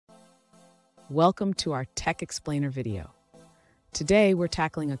Welcome to our Tech Explainer video. Today, we're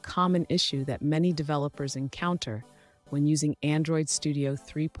tackling a common issue that many developers encounter when using Android Studio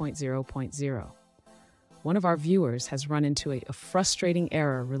 3.0.0. One of our viewers has run into a frustrating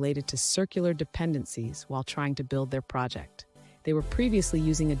error related to circular dependencies while trying to build their project. They were previously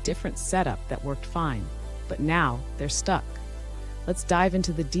using a different setup that worked fine, but now they're stuck. Let's dive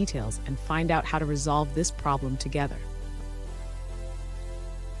into the details and find out how to resolve this problem together.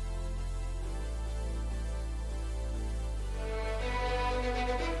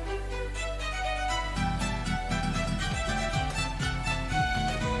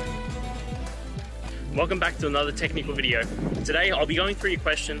 Welcome back to another technical video. Today I'll be going through your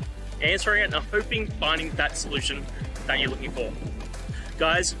question, answering it, and I'm hoping finding that solution that you're looking for.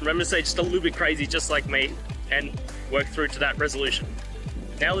 Guys, remember to stay just a little bit crazy just like me and work through to that resolution.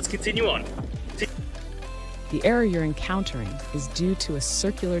 Now let's continue on. The error you're encountering is due to a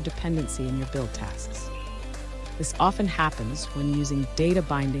circular dependency in your build tasks. This often happens when using data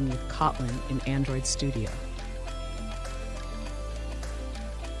binding with Kotlin in Android Studio.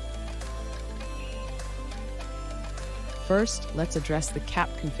 First, let's address the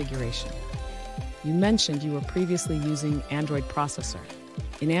capped configuration. You mentioned you were previously using Android processor.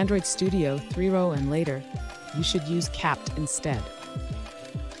 In Android Studio 3.0 and later, you should use capped instead.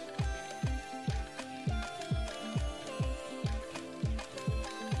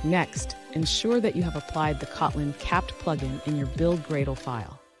 Next, ensure that you have applied the Kotlin capped plugin in your build Gradle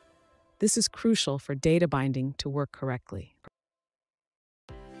file. This is crucial for data binding to work correctly.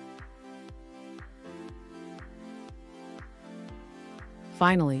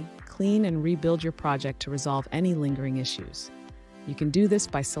 Finally, clean and rebuild your project to resolve any lingering issues. You can do this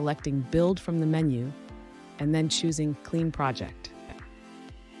by selecting Build from the menu and then choosing Clean Project.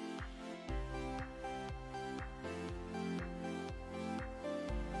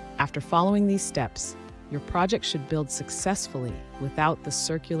 After following these steps, your project should build successfully without the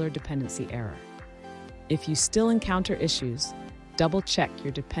circular dependency error. If you still encounter issues, double-check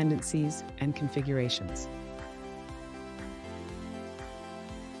your dependencies and configurations.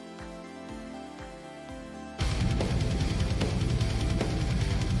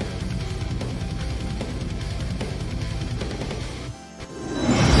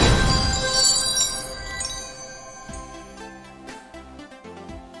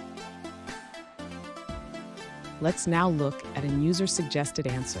 Let's now look at a user-suggested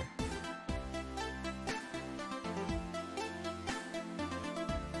answer.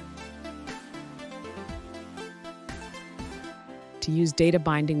 To use data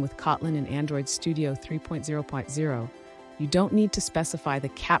binding with Kotlin in Android Studio 3.0.0, you don't need to specify the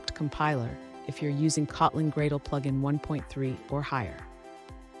capped compiler if you're using Kotlin Gradle plugin 1.3 or higher.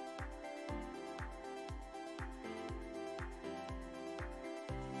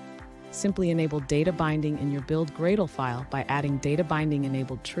 Simply enable data binding in your build Gradle file by adding data binding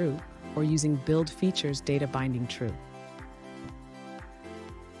enabled true or using build features data binding true.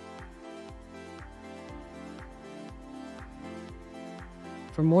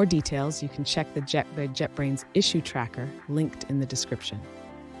 For more details, you can check the JetBrains issue tracker linked in the description.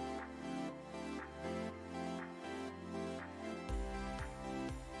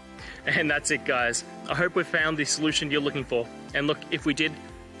 And that's it, guys. I hope we found the solution you're looking for. And look, if we did,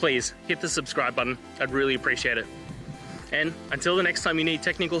 please hit the subscribe button. I'd really appreciate it. And until the next time you need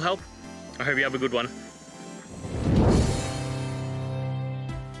technical help, I hope you have a good one.